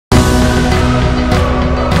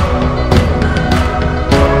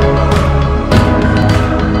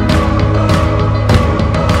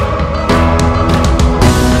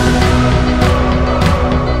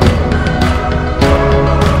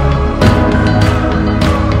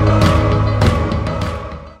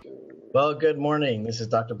good morning. This is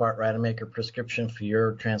Dr. Bart Rademaker, Prescription for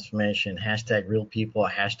Your Transformation, hashtag real people,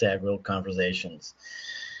 hashtag real conversations.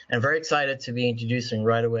 I'm very excited to be introducing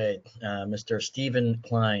right away Mr. Steven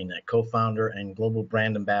Klein, co-founder and global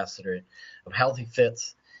brand ambassador of Healthy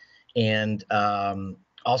Fits, and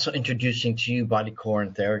also introducing to you Body Core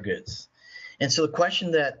and Theragoods. And so the question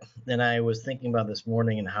that I was thinking about this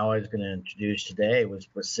morning and how I was going to introduce today was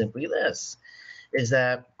simply this, is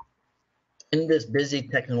that in this busy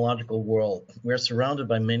technological world, we're surrounded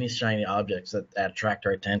by many shiny objects that attract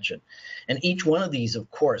our attention. And each one of these,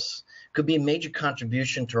 of course, could be a major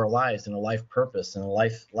contribution to our lives and a life purpose and a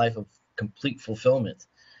life of complete fulfillment.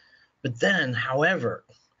 But then, however,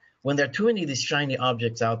 when there are too many of these shiny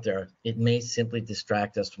objects out there, it may simply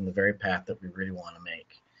distract us from the very path that we really want to make.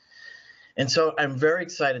 And so I'm very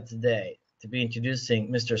excited today to be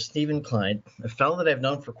introducing Mr. Steven Klein, a fellow that I've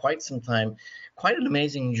known for quite some time, quite an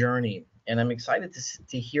amazing journey. And I'm excited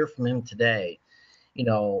to hear from him today, you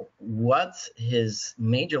know, what his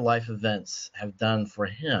major life events have done for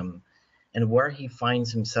him and where he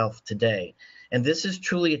finds himself today. And this is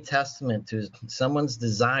truly a testament to someone's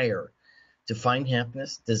desire to find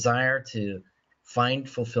happiness, desire to find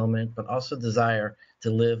fulfillment, but also desire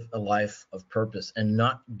to live a life of purpose and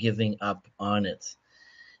not giving up on it.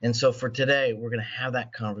 And so for today, we're going to have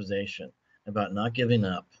that conversation about not giving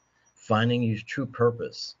up, finding your true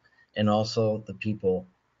purpose, and also the people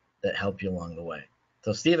that help you along the way.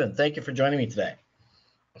 So, Steven, thank you for joining me today.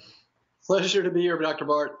 Pleasure to be here, Dr.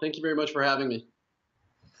 Bart. Thank you very much for having me.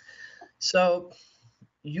 So,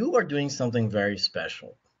 you are doing something very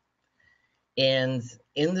special. And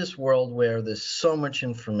in this world where there's so much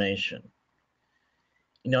information,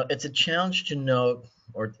 you know, it's a challenge to know,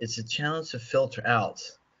 or it's a challenge to filter out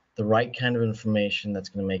the right kind of information that's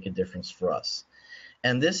going to make a difference for us.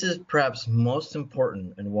 And this is perhaps most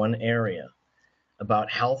important in one area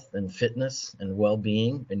about health and fitness and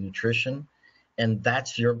well-being and nutrition. And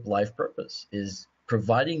that's your life purpose, is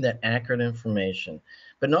providing that accurate information.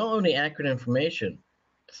 But not only accurate information,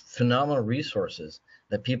 phenomenal resources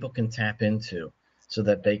that people can tap into so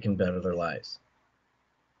that they can better their lives.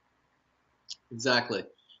 Exactly.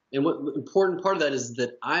 And what the important part of that is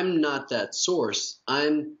that I'm not that source.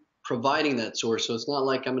 I'm providing that source. So it's not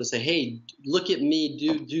like I'm going to say, hey, look at me,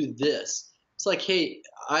 do this. It's like, hey,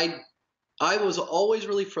 I was always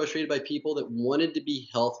really frustrated by people that wanted to be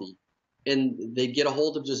healthy, and they'd get a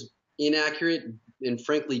hold of just inaccurate and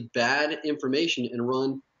frankly bad information and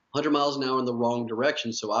run 100 miles an hour in the wrong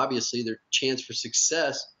direction. So obviously their chance for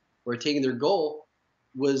success or attaining their goal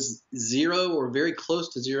was zero or very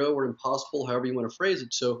close to zero or impossible, however you want to phrase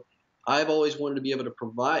it. So I've always wanted to be able to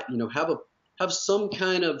provide, have some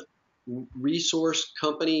kind of resource,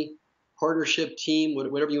 company, partnership, team,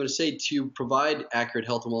 whatever you want to say, to provide accurate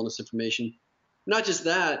health and wellness information. Not just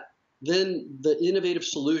that, then the innovative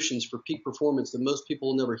solutions for peak performance that most people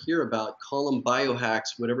will never hear about, call them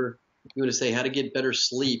biohacks, whatever you want to say, how to get better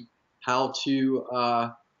sleep, how to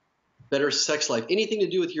better sex life, anything to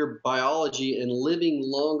do with your biology and living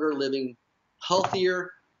longer, living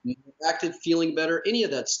healthier, active, feeling better, any of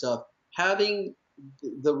that stuff, having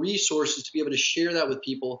the resources to be able to share that with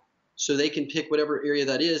people so they can pick whatever area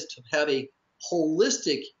that is to have a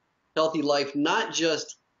holistic, healthy life, not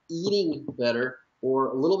just eating better or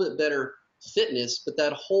a little bit better fitness, but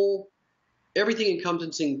that whole, everything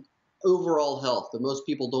encompassing overall health that most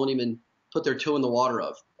people don't even put their toe in the water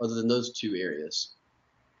of, other than those two areas.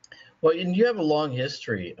 Well, and you have a long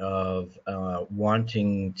history of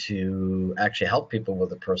wanting to actually help people with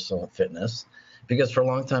their personal fitness, because for a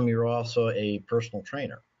long time you were also a personal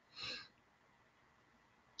trainer.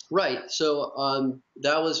 Right. So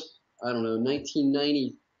that was, I don't know,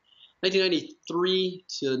 1993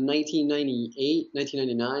 to 1998,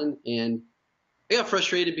 1999. And I got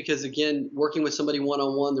frustrated because, again, working with somebody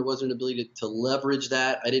one-on-one, there wasn't an ability to leverage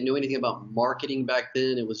that. I didn't know anything about marketing back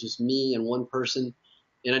then. It was just me and one person.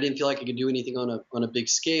 And I didn't feel like I could do anything on a big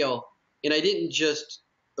scale. And I didn't just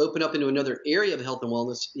open up into another area of health and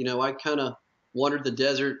wellness. You know, I kind of wandered the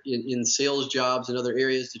desert in sales jobs and other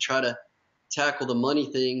areas to try to tackle the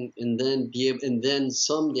money thing, and then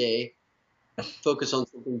someday focus on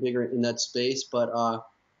something bigger in that space. But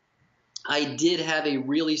I did have a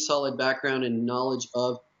really solid background and knowledge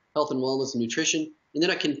of health and wellness and nutrition, and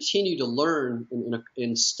then I continued to learn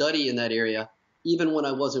and study in that area even when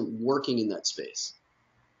I wasn't working in that space.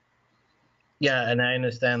 Yeah, and I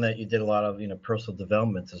understand that you did a lot of personal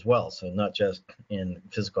development as well. So not just in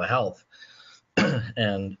physical health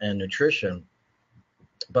and nutrition,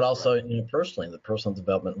 but also personally in the personal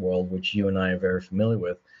development world, which you and I are very familiar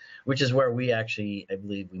with, which is where we actually, I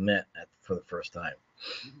believe, we met for the first time.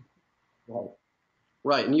 Right.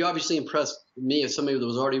 Right. And you obviously impressed me as somebody that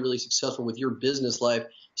was already really successful with your business life,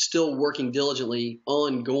 still working diligently,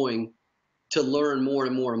 ongoing to learn more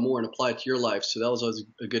and more and more and apply it to your life. So that was always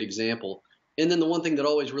a good example. And then the one thing that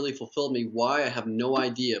always really fulfilled me, why I have no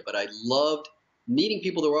idea, but I loved meeting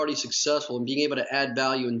people that were already successful and being able to add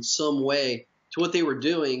value in some way to what they were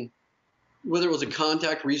doing, whether it was a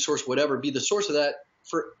contact, resource, whatever, be the source of that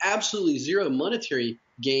for absolutely zero monetary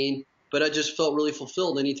gain. But I just felt really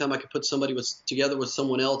fulfilled anytime I could put somebody together with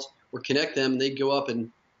someone else or connect them, and they'd go up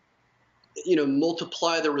and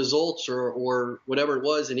multiply the results or whatever it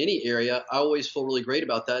was in any area. I always feel really great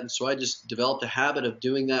about that. And so I just developed a habit of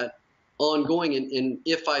doing that ongoing. And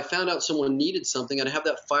if I found out someone needed something, I'd have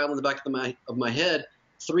that file in the back of my head.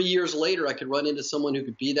 3 years later, I could run into someone who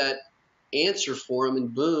could be that answer for them,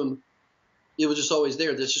 and boom, it was just always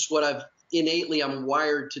there. That's just what I'm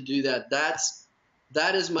wired to do that.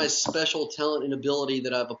 That is my special talent and ability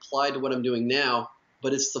that I've applied to what I'm doing now.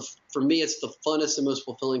 But for me, it's the funnest and most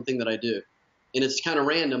fulfilling thing that I do. And it's kind of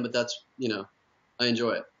random, but that's, I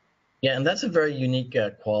enjoy it. Yeah, and that's a very unique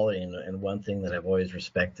quality, and one thing that I've always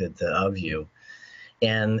respected of you.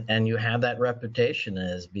 And you have that reputation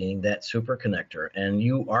as being that super connector, and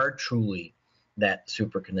you are truly that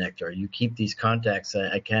super connector. You keep these contacts.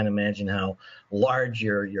 I can't imagine how large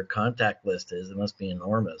your contact list is. It must be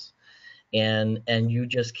enormous. And you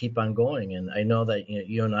just keep on going. And I know that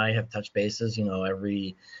you and I have touched bases,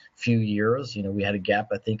 every few years. We had a gap,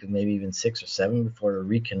 I think, of maybe even 6 or 7 before we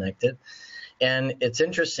reconnected. And it's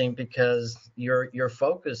interesting because your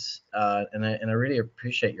focus, and I really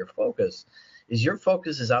appreciate your focus, is your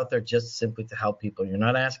focus is out there just simply to help people. You're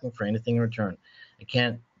not asking for anything in return. I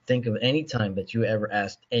can't think of any time that you ever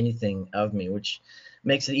asked anything of me, which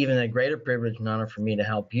makes it even a greater privilege and honor for me to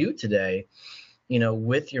help you today,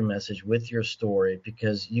 with your message, with your story,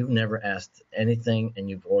 because you've never asked anything and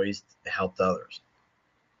you've always helped others.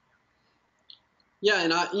 Yeah,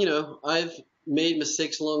 and I've made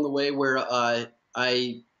mistakes along the way where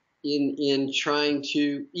in trying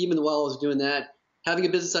to, even while I was doing that, having a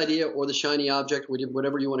business idea or the shiny object,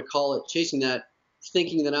 whatever you want to call it, chasing that,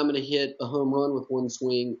 thinking that I'm going to hit a home run with one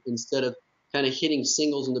swing instead of kind of hitting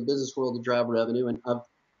singles in the business world to drive revenue. And I've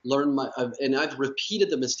learned I've repeated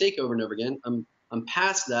the mistake over and over again. I'm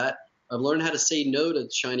past that. I've learned how to say no to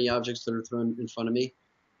shiny objects that are thrown in front of me.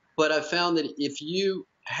 But I've found that if you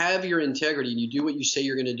have your integrity and you do what you say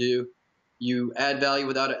you're going to do, you add value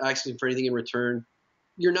without asking for anything in return,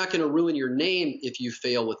 you're not going to ruin your name if you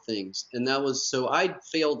fail with things. And so I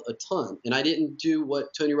failed a ton. And I didn't do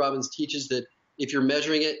what Tony Robbins teaches, that if you're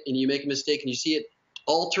measuring it and you make a mistake and you see it,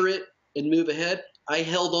 alter it and move ahead. I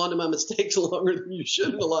held on to my mistakes longer than you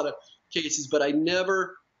should in a lot of cases, but I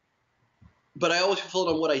always fulfilled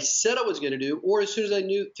on what I said I was going to do, or as soon as I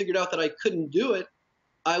figured out that I couldn't do it,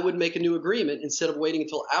 I would make a new agreement instead of waiting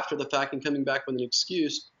until after the fact and coming back with an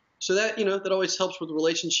excuse. So that, that always helps with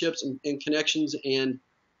relationships and connections and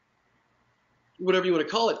whatever you want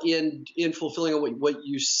to call it, in fulfilling what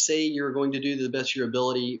you say you're going to do to the best of your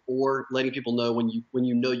ability, or letting people know when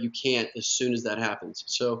you know you can't as soon as that happens.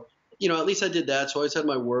 So, at least I did that. So I always had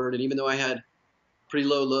my word. And even though I had pretty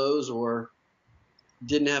low lows or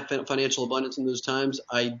didn't have financial abundance in those times,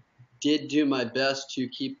 I did do my best to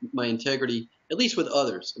keep my integrity, at least with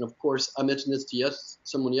others. And of course, I mentioned this to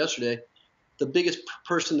someone yesterday. The biggest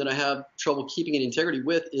person that I have trouble keeping an integrity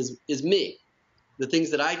with is me. The things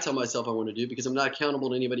that I tell myself I want to do, because I'm not accountable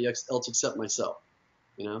to anybody else except myself.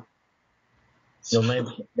 So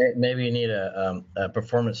maybe you need a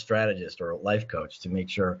performance strategist or a life coach to make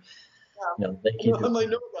sure. They keep I might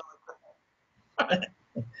know about that.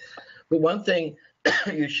 But one thing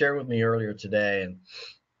you shared with me earlier today,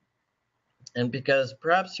 and because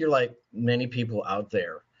perhaps you're like many people out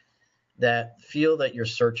there that feel that you're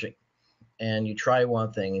searching, and you try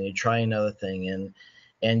one thing and you try another thing,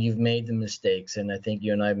 and you've made the mistakes, and I think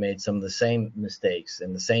you and I have made some of the same mistakes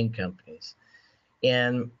in the same companies.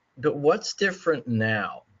 But what's different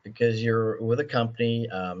now? Because you're with a company,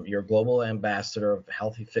 you're a global ambassador of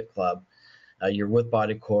Healthy Fit Club, you're with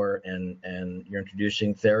Bodycore, and you're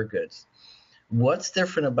introducing Theragoods. What's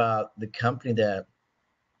different about the company that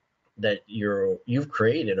you've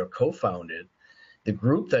created or co-founded, the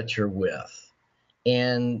group that you're with?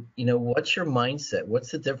 And, what's your mindset?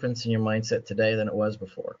 What's the difference in your mindset today than it was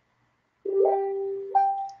before?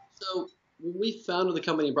 So when we founded the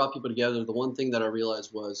company and brought people together, the one thing that I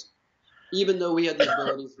realized was, even though we had the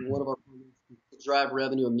abilities for one of our programs to drive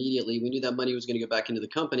revenue immediately, we knew that money was going to go back into the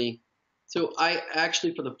company. So I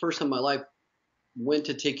actually, for the first time in my life, went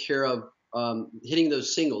to take care of hitting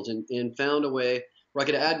those singles and found a way where I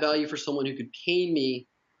could add value for someone who could pay me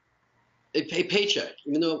a paycheck,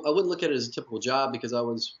 even though I wouldn't look at it as a typical job because I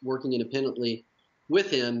was working independently with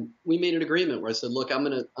him. We made an agreement where I said, look, I'm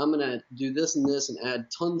gonna do this and this and add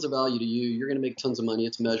tons of value to you. You're gonna make tons of money.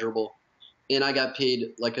 It's measurable. And I got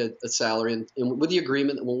paid like a salary, and with the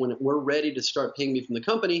agreement that when we're ready to start paying me from the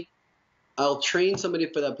company, I'll train somebody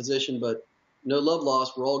for that position, but no love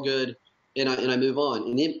lost. We're all good, and I move on.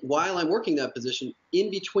 And while I'm working that position, in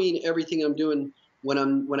between everything I'm doing, when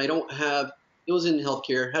I don't have, it was in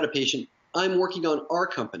healthcare, had a patient, I'm working on our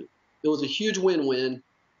company. It was a huge win-win.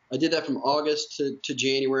 I did that from August to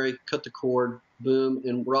January, cut the cord, boom,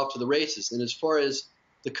 and we're off to the races. And as far as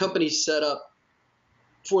the company set up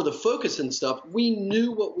for the focus and stuff, we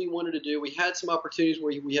knew what we wanted to do. We had some opportunities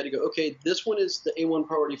where we had to go, okay, this one is the A1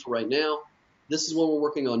 priority for right now. This is what we're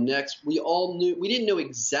working on next. We all knew, we didn't know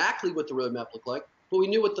exactly what the roadmap looked like, but we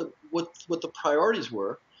knew what the priorities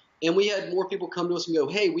were. And we had more people come to us and go,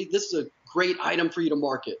 hey, this is a great item for you to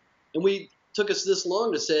market. And we took us this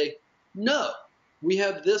long to say, no, we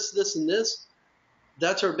have this, this, and this.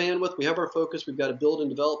 That's our bandwidth. We have our focus. We've got to build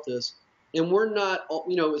and develop this. And we're not,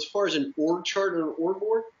 as far as an org chart or an org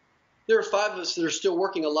board, there are 5 of us that are still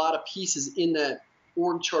working a lot of pieces in that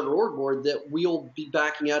org chart or org board that we'll be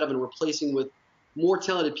backing out of and replacing with more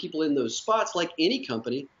talented people in those spots, like any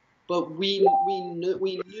company. But we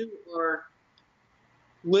knew our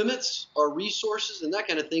limits, our resources, and that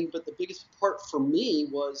kind of thing. But the biggest part for me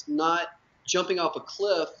was not jumping off a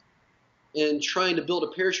cliff and trying to build a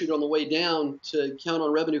parachute on the way down to count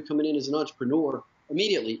on revenue coming in as an entrepreneur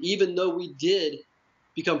immediately. Even though we did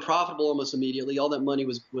become profitable almost immediately, all that money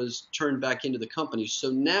was turned back into the company. So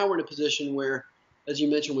now we're in a position where, as you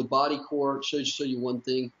mentioned with Body Core, show you one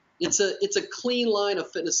thing. It's a clean line of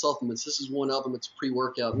fitness supplements. This is one of them. It's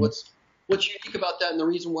pre-workout. What's unique about that, and the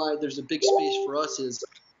reason why there's a big space for us, is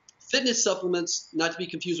fitness supplements, not to be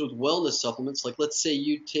confused with wellness supplements. Like, let's say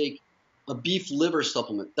you take a beef liver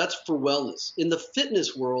supplement. That's for wellness. In the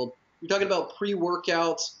fitness world, you're talking about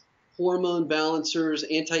pre-workouts, hormone balancers,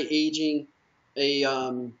 anti-aging, a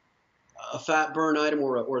fat burn item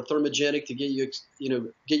or a thermogenic to get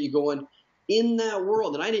you going. In that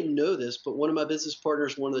world, and I didn't know this, but one of my business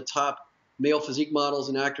partners, one of the top male physique models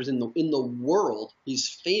and actors in the world, he's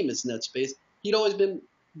famous in that space. He'd always been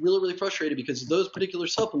really, really frustrated because those particular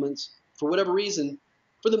supplements, for whatever reason,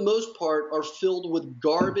 for the most part, are filled with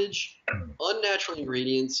garbage, unnatural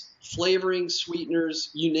ingredients, flavoring, sweeteners,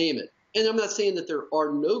 you name it. And I'm not saying that there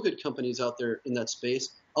are no good companies out there in that space.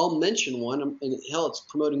 I'll mention one, and hell, it's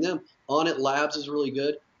promoting them. On It Labs is really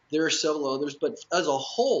good. There are several others, but as a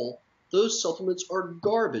whole, those supplements are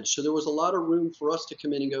garbage. So there was a lot of room for us to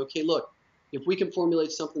come in and go, okay, look, if we can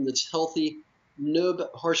formulate something that's healthy, no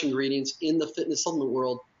harsh ingredients in the fitness supplement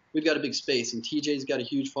world, we've got a big space. And TJ's got a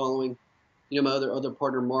huge following. My other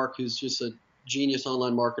partner, Mark, who's just a genius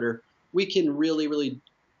online marketer, we can really, really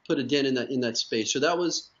put a dent in that space. So that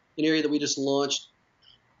was an area that we just launched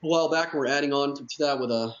a while back, and we're adding on to that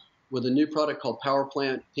with a new product called Power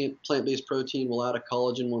Plant, plant-based protein. We'll add a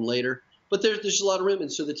collagen one later. But there's just a lot of room,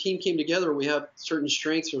 and so the team came together. We have certain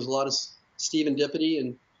strengths. There's a lot of serendipity,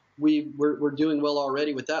 and we're doing well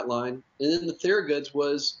already with that line. And then the TheraGoods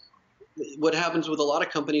was what happens with a lot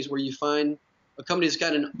of companies, where you find a company's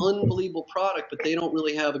got an unbelievable product, but they don't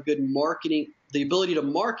really have a good the ability to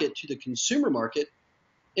market to the consumer market.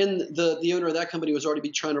 And the owner of that company was already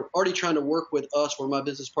trying to work with us, or my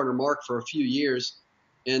business partner Mark, for a few years,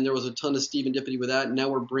 and there was a ton of serendipity with that. And now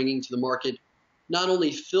we're bringing to the market not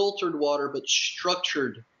only filtered water, but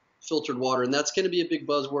structured filtered water, and that's going to be a big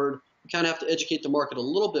buzzword. We kind of have to educate the market a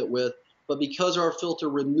little bit with, but because our filter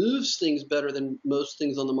removes things better than most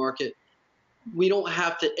things on the market, we don't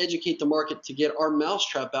have to educate the market to get our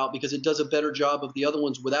mousetrap out, because it does a better job of the other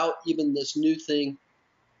ones without even this new thing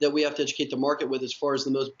that we have to educate the market with, as far as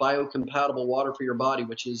the most biocompatible water for your body,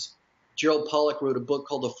 which is Gerald Pollack wrote a book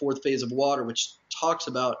called The Fourth Phase of Water, which talks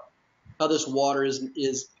about how this water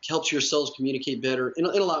helps your cells communicate better, and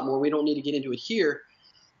a lot more. We don't need to get into it here,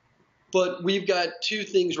 but we've got 2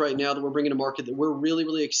 things right now that we're bringing to market that we're really,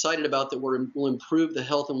 really excited about, that will improve the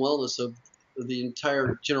health and wellness of the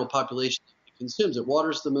entire general population that consumes it. Water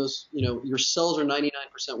is the most, your cells are 99%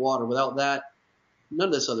 water. Without that, none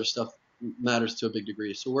of this other stuff matters to a big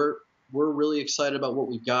degree. So we're really excited about what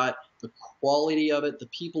we've got, the quality of it, the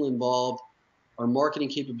people involved, our marketing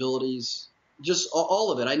capabilities, just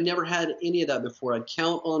all of it. I never had any of that before. I'd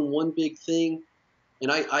count on one big thing,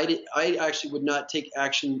 and I actually would not take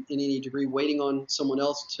action in any degree, waiting on someone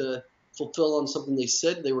else to fulfill on something they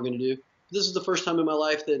said they were going to do. This is the first time in my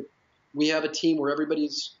life that we have a team where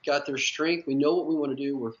everybody's got their strength. We know what we want to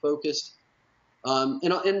do. We're focused.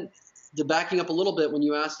 And the backing up a little bit, when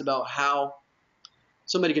you asked about how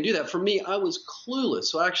somebody can do that. For me, I was clueless.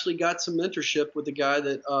 So I actually got some mentorship with a guy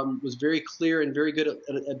that was very clear and very good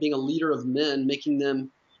at being a leader of men,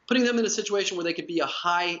 putting them in a situation where they could be a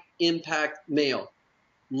high impact male,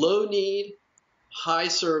 low need, high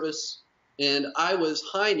service, and I was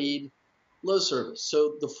high need, low service.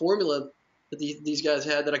 So the formula that these guys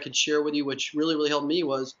had that I could share with you, which really, really helped me,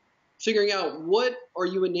 was figuring out what are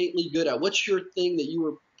you innately good at? What's your thing that you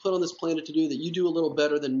were put on this planet to do that you do a little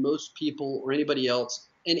better than most people or anybody else?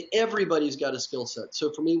 And everybody's got a skill set.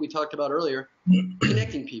 So for me, we talked about earlier,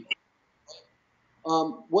 connecting people.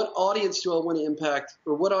 What audience do I want to impact,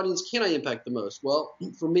 or what audience can I impact the most? Well,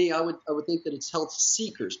 for me, I would think that it's health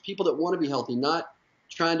seekers, people that want to be healthy, not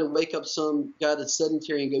trying to wake up some guy that's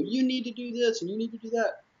sedentary and go, you need to do this and you need to do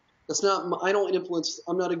that. That's not, I don't influence,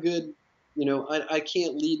 I'm not a good, I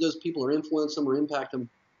can't lead those people or influence them or impact them,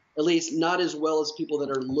 at least not as well as people that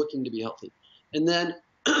are looking to be healthy. And then,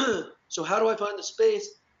 so how do I find the space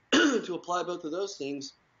to apply both of those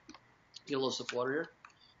things? Get a little sip of water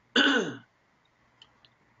here.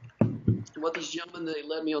 What these gentlemen, they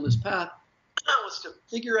led me on this path was to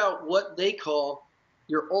figure out what they call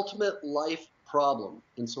your ultimate life problem.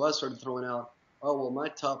 And so I started throwing out, oh, well, my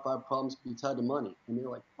top 5 problems can be tied to money. And they're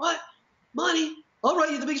like, what? Money? I'll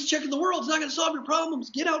write you the biggest check in the world. It's not going to solve your problems.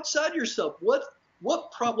 Get outside yourself.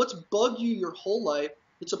 What's bugged you your whole life?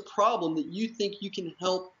 It's a problem that you think you can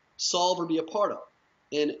help solve or be a part of.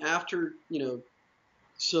 And after,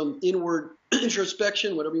 some inward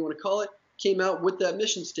introspection, whatever you want to call it, came out with that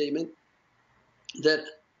mission statement that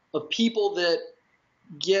of people that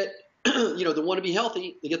get, that want to be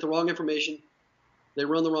healthy, they get the wrong information, they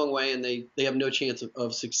run the wrong way, and they have no chance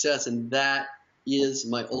of success. And that is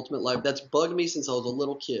my ultimate life. That's bugged me since I was a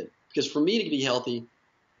little kid. Because for me to be healthy,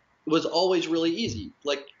 it was always really easy.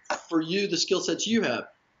 Like for you, the skill sets you have,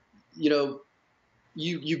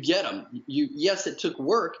 you get them. Yes, it took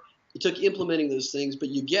work. It took implementing those things, but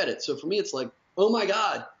you get it. So for me, it's like, oh my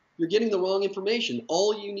God, you're getting the wrong information.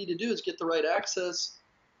 All you need to do is get the right access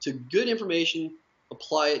to good information,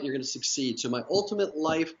 apply it, and you're going to succeed. So my ultimate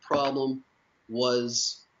life problem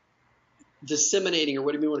was disseminating, or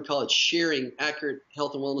whatever you want to call it, sharing accurate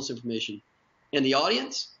health and wellness information. And the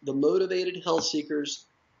audience, the motivated health seekers,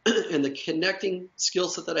 and the connecting skill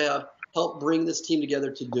set that I have help bring this team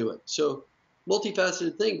together to do it. So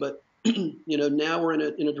multifaceted thing, but now we're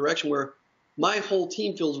in a direction where my whole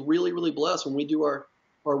team feels really, really blessed. When we do our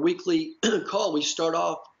weekly call, we start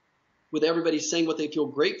off with everybody saying what they feel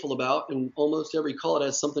grateful about, and almost every call, it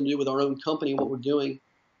has something to do with our own company, what we're doing,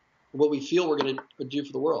 what we feel we're going to do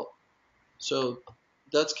for the world. So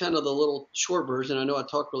that's kind of the little short version. I know I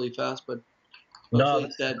talk really fast, but no,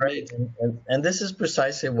 that's great. And this is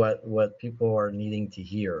precisely what people are needing to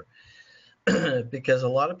hear. Because a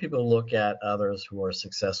lot of people look at others who are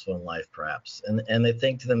successful in life, perhaps, and they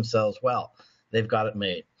think to themselves, well, they've got it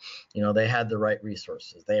made. They had the right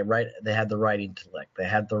resources. They had the right intellect. They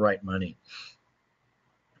had the right money.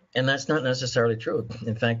 And that's not necessarily true.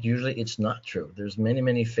 In fact, usually it's not true. There's many,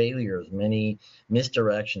 many failures, many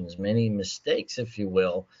misdirections, many mistakes, if you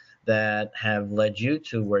will, that have led you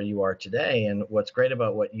to where you are today. And what's great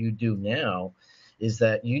about what you do now is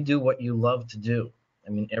that you do what you love to do. I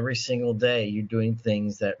mean, every single day you're doing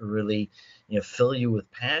things that really, fill you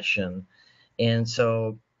with passion. And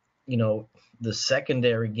so, the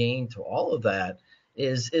secondary gain to all of that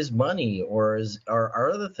is money or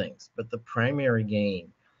are other things. But the primary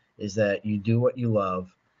gain is that you do what you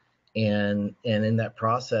love, and in that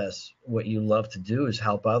process, what you love to do is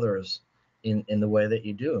help others in the way that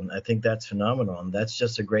you do. And I think that's phenomenal. And that's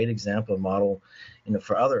just a great example, model,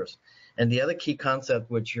 for others. And the other key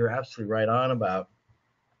concept, which you're absolutely right on about,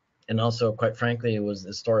 and also, quite frankly, it was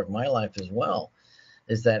the story of my life as well,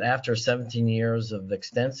 is that after 17 years of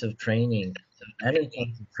extensive training and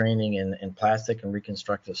intensive training in plastic and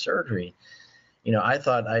reconstructive surgery, I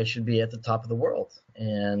thought I should be at the top of the world.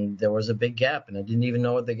 And there was a big gap, and I didn't even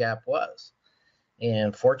know what the gap was.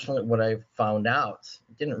 And fortunately, what I found out,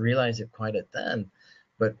 I didn't realize it quite at then,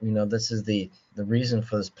 but, this is the reason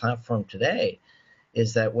for this platform today,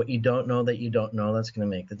 is that what you don't know that you don't know, that's going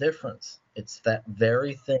to make the difference. It's that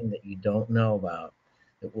very thing that you don't know about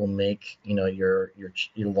that will make, your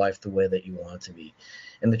life the way that you want it to be.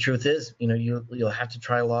 And the truth is, you'll have to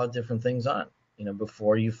try a lot of different things on,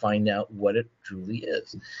 before you find out what it truly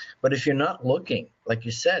is. But if you're not looking, like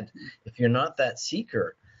you said, if you're not that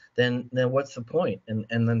seeker, then what's the point? And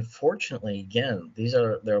then fortunately, again,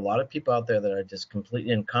 there are a lot of people out there that are just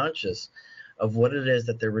completely unconscious of what it is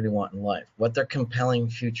that they really want in life, what their compelling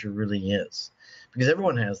future really is, because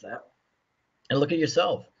everyone has that. And look at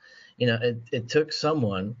yourself. It took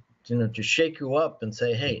someone, to shake you up and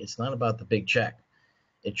say, hey, it's not about the big check.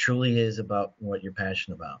 It truly is about what you're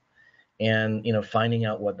passionate about. And, finding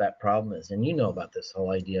out what that problem is. And you know about this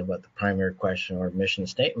whole idea about the primary question or mission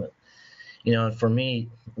statement. And for me,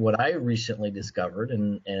 what I recently discovered,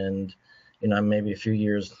 and I'm maybe a few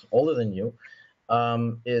years older than you,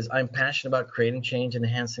 is I'm passionate about creating change and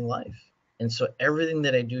enhancing life. And so everything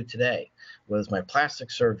that I do today, whether it's my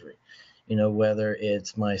plastic surgery, whether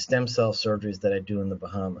it's my stem cell surgeries that I do in the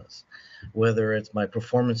Bahamas, whether it's my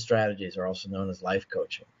performance strategies, are also known as life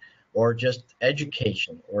coaching, or just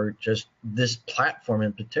education, or just this platform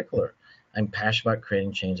in particular, I'm passionate about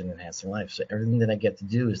creating change and enhancing life. So everything that I get to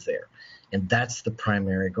do is there. And that's the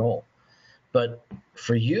primary goal. But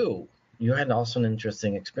for you, you had also an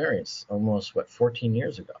interesting experience almost, 14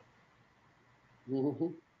 years ago. Mm-hmm.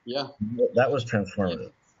 Yeah. That was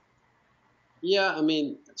transformative. Yeah, I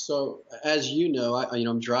mean, so as you know,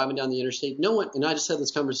 I'm driving down the interstate. No one, and I just had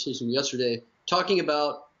this conversation yesterday talking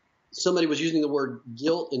about somebody was using the word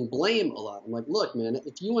guilt and blame a lot. I'm like, look, man,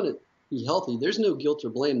 if you want to be healthy, there's no guilt or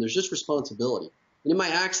blame. There's just responsibility. And in my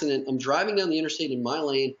accident, I'm driving down the interstate in my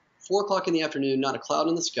lane, 4 o'clock in the afternoon, not a cloud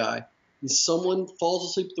in the sky, and someone falls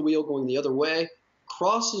asleep at the wheel going the other way,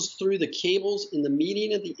 crosses through the cables in the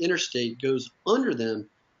median of the interstate, goes under them,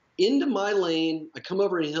 into my lane. I come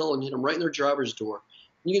over a hill and hit them right in their driver's door.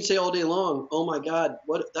 You can say all day long, oh my God,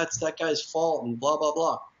 that's that guy's fault and blah, blah,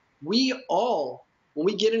 blah. We all, when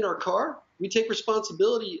we get in our car, we take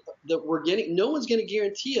responsibility that we're getting. No one's going to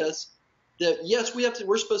guarantee us that, yes,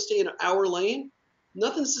 we're supposed to stay in our lane.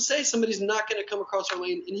 Nothing's to say somebody's not going to come across our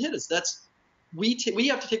lane and hit us. We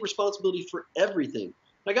have to take responsibility for everything.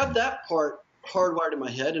 I got that part hardwired in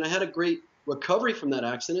my head, and I had a great recovery from that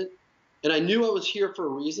accident. And I knew I was here for a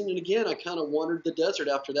reason. And again, I kind of wandered the desert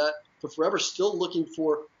after that for forever, still looking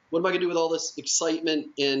for what am I going to do with all this excitement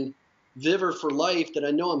and vigor for life that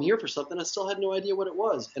I know I'm here for something. I still had no idea what it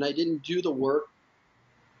was. And I didn't do the work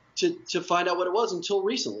to find out what it was until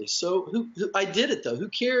recently. So I did it, though. Who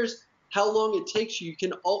cares how long it takes you?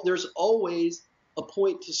 There's always a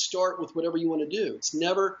point to start with whatever you want to do. It's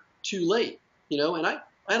never too late, And I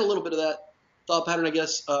had a little bit of that thought pattern, I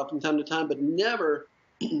guess, from time to time, but never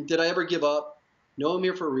did I ever give up? No, I'm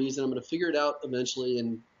here for a reason. I'm going to figure it out eventually,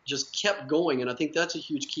 and just kept going. And I think that's a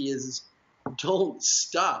huge key is don't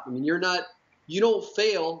stop. I mean, you don't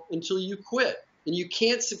fail until you quit, and you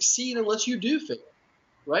can't succeed unless you do fail,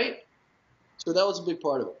 right? So that was a big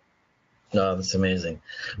part of it. No, that's amazing.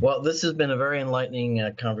 Well, this has been a very enlightening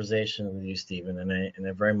conversation with you, Steven, and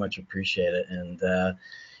I very much appreciate it. And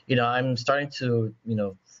I'm starting to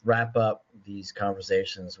wrap up these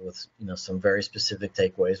conversations with some very specific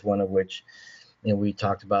takeaways. One of which we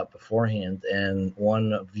talked about beforehand, and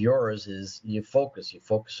one of yours is you focus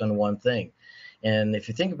on one thing. And if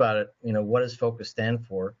you think about it, what does focus stand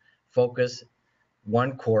for? Focus,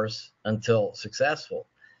 one course until successful.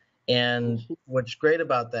 And what's great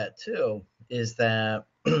about that too is that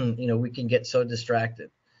we can get so distracted.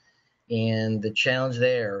 And the challenge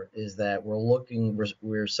there is that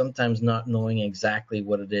we're sometimes not knowing exactly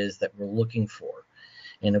what it is that we're looking for.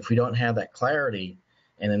 And if we don't have that clarity,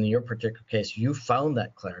 and in your particular case, you found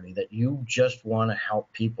that clarity, that you just want to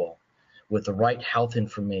help people with the right health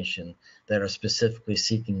information that are specifically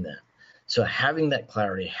seeking that. So having that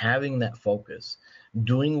clarity, having that focus,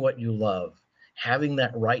 doing what you love, having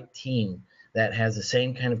that right team that has the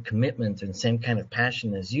same kind of commitment and same kind of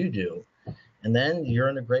passion as you do, and then you're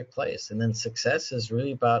in a great place. And then success is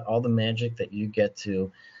really about all the magic that you get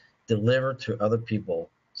to deliver to other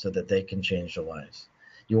people so that they can change their lives.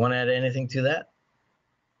 You want to add anything to that?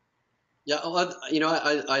 Yeah,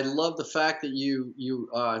 I love the fact that you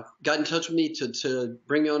got in touch with me to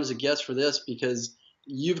bring me on as a guest for this, because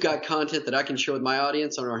you've got content that I can share with my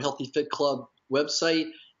audience on our Healthy Fit Club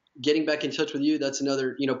website. Getting back in touch with you, that's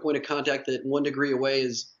another point of contact that 1 degree away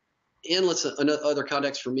is endless other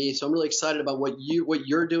contacts for me. So I'm really excited about what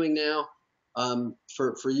you're doing now,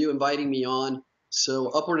 for you inviting me on. So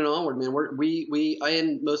upward and onward, man. I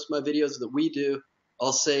end most of my videos that we do,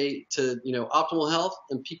 I'll say to optimal health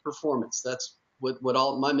and peak performance. That's what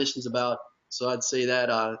all my mission's about. So I'd say that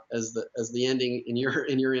as the ending in your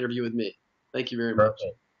interview with me. Thank you very much.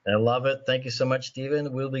 Perfect. I love it. Thank you so much,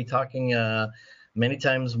 Steven. We'll be talking many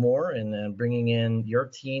times more, and bringing in your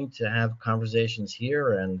team to have conversations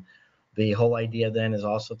here. And the whole idea then is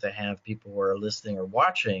also to have people who are listening or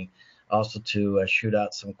watching also to shoot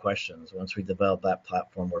out some questions once we develop that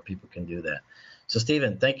platform where people can do that. So,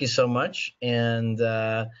 Steven, thank you so much. And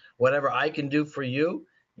whatever I can do for you,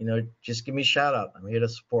 just give me a shout out. I'm here to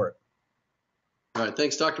support. All right.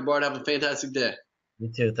 Thanks, Dr. Bart. Have a fantastic day. You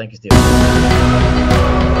too. Thank you, Steven.